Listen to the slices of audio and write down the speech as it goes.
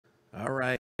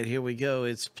Here we go.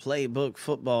 It's playbook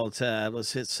football time.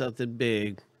 Let's hit something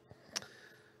big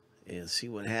and see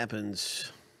what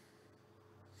happens.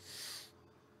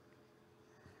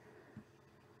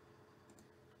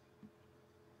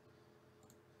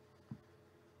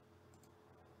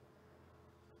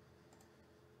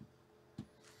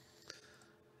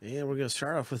 And we're going to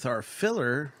start off with our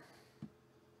filler.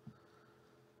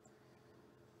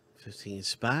 15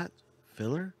 spot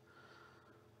filler.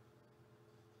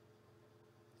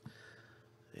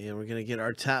 And we're going to get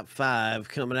our top 5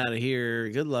 coming out of here.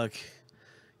 Good luck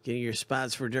getting your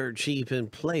spots for dirt cheap in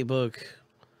playbook.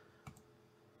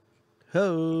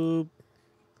 Hope.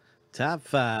 Top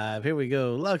 5. Here we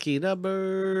go. Lucky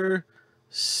number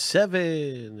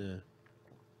 7.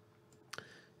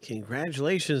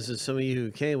 Congratulations to some of you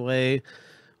who came away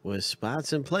with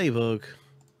spots in playbook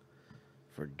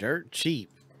for dirt cheap.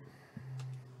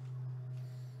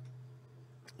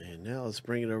 And now let's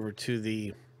bring it over to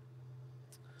the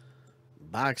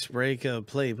box break of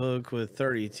playbook with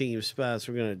 30 team spots.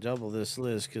 We're going to double this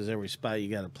list because every spot you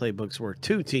got a playbook's worth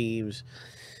 2 teams.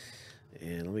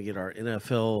 And let me get our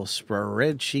NFL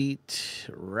spreadsheet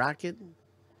rocking.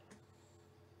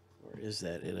 Where is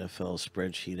that NFL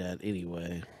spreadsheet at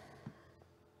anyway?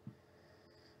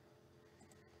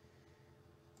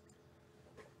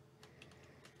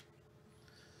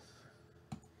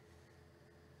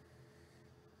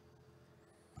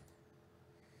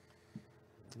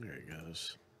 There it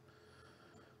goes.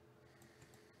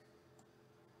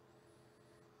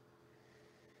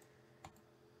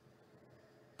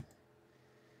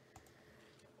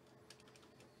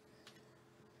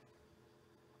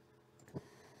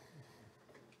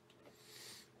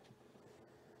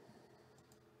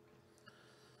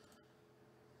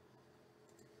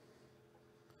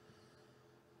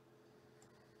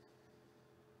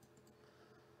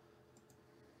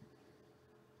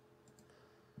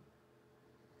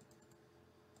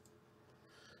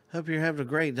 Hope you're having a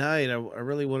great night. I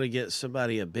really want to get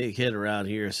somebody a big hit around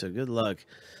here, so good luck.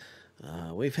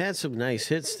 We've had some nice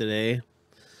hits today,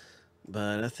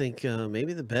 but I think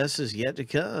maybe the best is yet to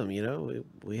come. You know,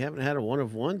 we haven't had a 1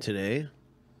 of 1 today.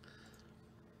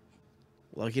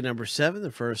 Lucky number 7,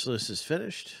 the first list is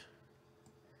finished.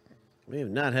 We have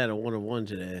not had a 1 of 1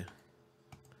 today.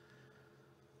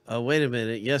 Oh, wait a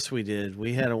minute. Yes, we did.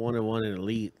 We had a 1 of 1 in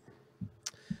Elite.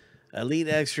 Elite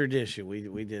Extra Edition.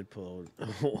 We did pull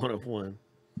 1 of 1.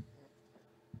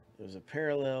 It was a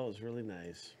parallel. It was really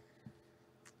nice.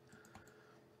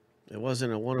 It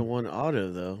wasn't a 1 of 1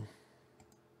 auto, though.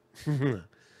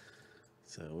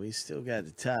 So we still got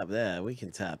to top that. We can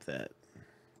top that.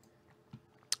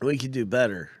 We can do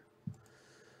better.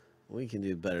 We can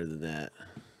do better than that.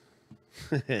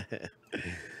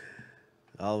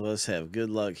 All of us have good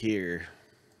luck here.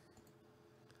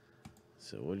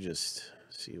 So we'll just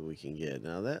see what we can get.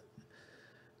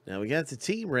 Now we got the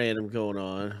team random going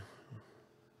on.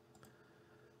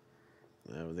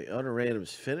 Now the auto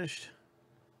random's finished.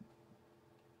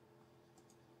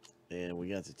 And we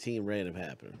got the team random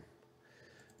happening.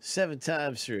 7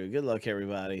 times through. Good luck,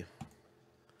 everybody.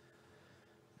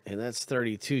 And that's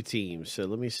 32 teams. So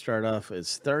let me start off.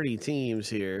 It's 30 teams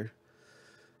here.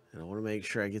 And I want to make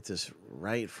sure I get this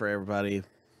right for everybody.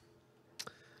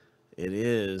 It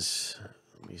is,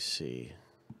 let me see,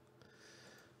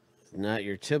 not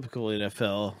your typical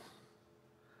NFL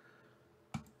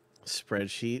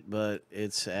spreadsheet, but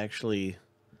it's actually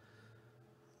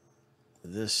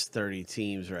this 30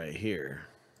 teams right here.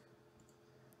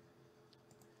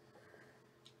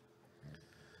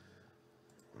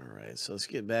 All right, so let's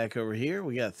get back over here.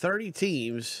 We got 30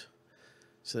 teams.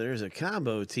 So there's a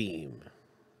combo team.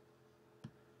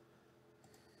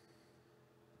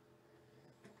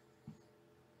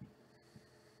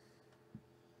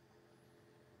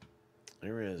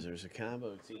 There is. There's a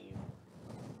combo team.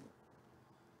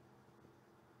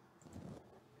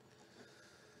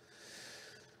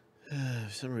 For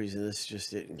some reason, this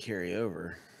just didn't carry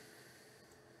over.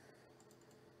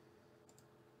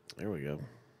 There we go.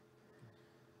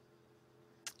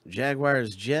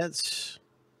 Jaguars, Jets,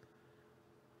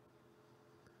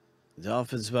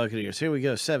 Dolphins, Buccaneers. Here we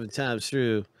go. 7 times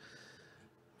through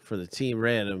for the team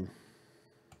random.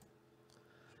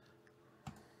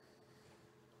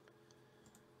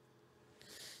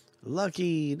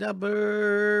 Lucky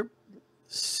number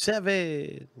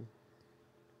 7.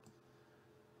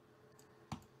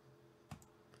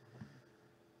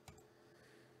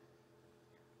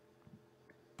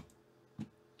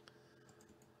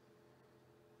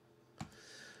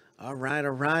 All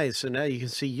right. So now you can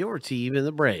see your team in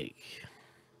the break.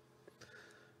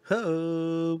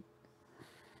 Hope.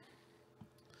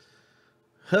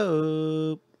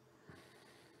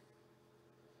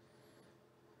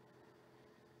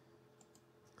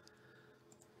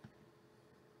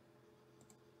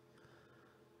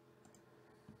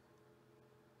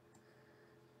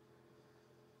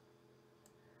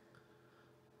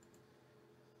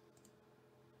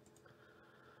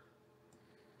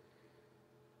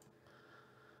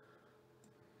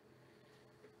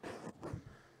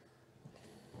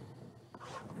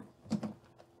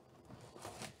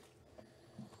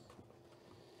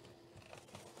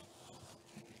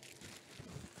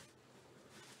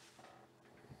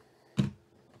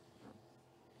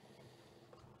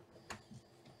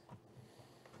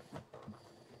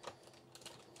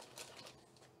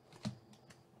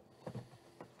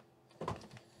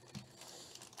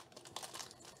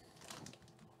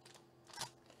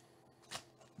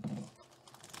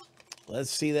 Let's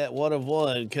see that 1 of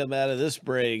 1 come out of this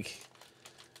break.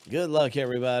 Good luck,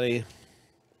 everybody.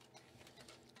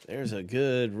 There's a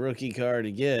good rookie card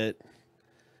to get.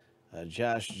 A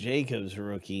Josh Jacobs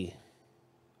rookie.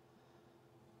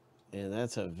 And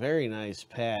that's a very nice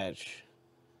patch.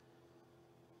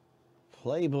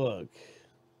 Playbook.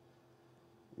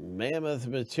 Mammoth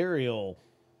material.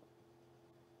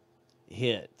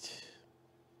 Hit.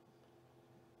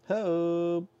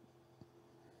 Hope.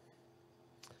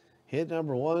 Hit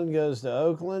number 1 goes to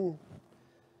Oakland.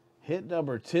 Hit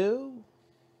number 2.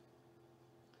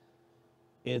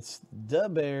 It's the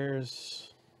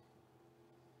Bears.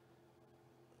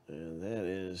 And that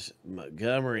is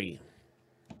Montgomery.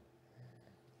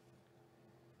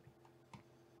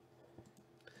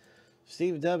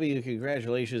 Steve W.,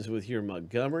 congratulations with your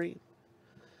Montgomery.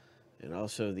 And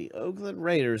also the Oakland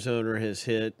Raiders owner has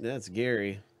hit. That's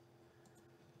Gary.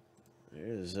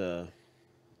 There's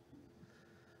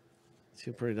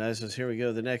two pretty nice ones. Here we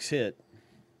go. The next hit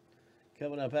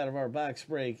coming up out of our box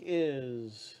break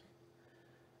is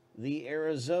the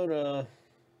Arizona.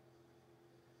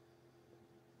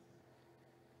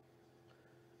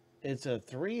 It's a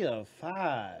 3 of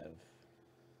 5.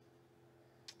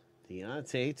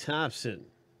 Deontay Thompson.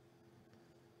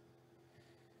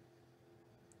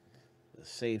 The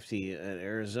safety at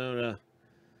Arizona.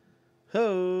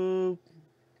 Hope.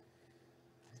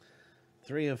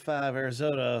 3 of 5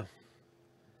 Arizona.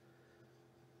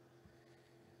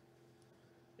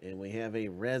 And we have a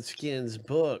Redskins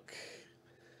book.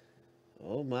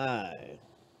 Oh my.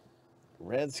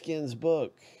 Redskins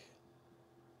book.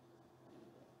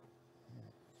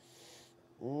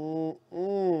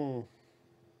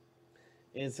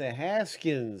 It's a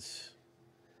Haskins.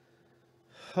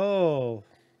 Oh.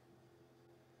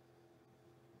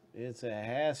 It's a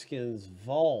Haskins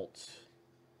vault.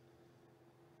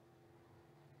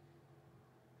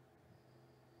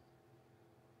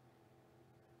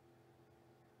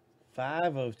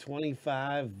 Five of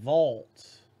 25 vault.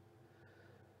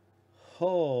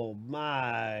 Oh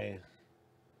my.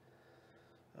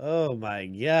 Oh my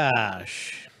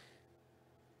gosh.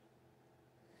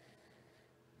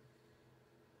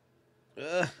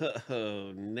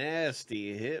 Oh,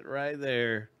 nasty hit right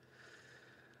there.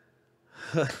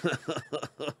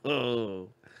 Oh.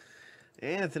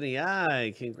 Anthony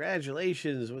I,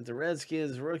 congratulations with the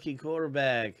Redskins rookie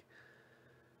quarterback.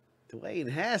 Dwayne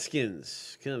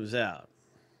Haskins comes out.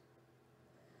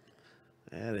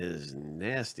 That is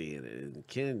nasty. And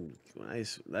Ken,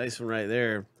 nice one right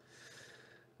there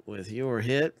with your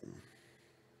hit.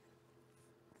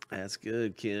 That's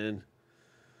good, Ken.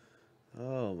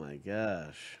 Oh my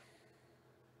gosh.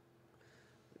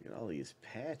 Look at all these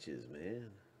patches, man.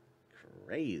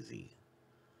 Crazy.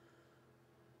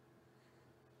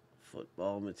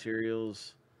 Football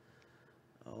materials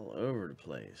all over the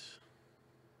place.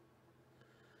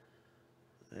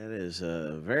 That is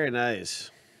very nice.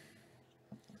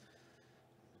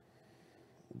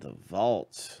 The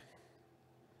vault.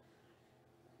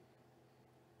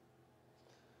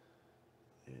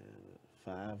 And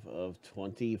 5 of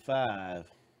 25.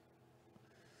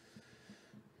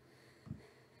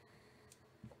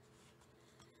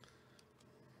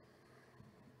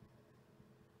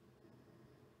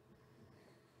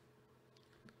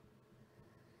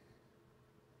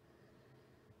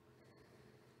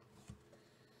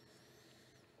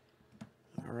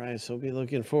 All right, so we'll be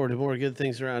looking forward to more good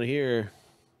things around here.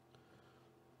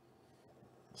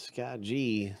 Scott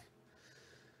G.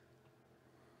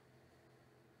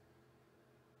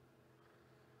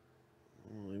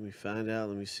 Well, let me find out.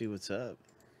 Let me see what's up.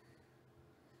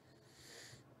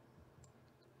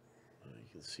 You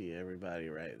can see everybody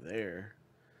right there.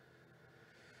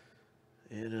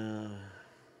 And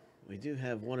we do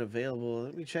have one available.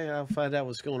 Let me check out, find out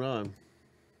what's going on.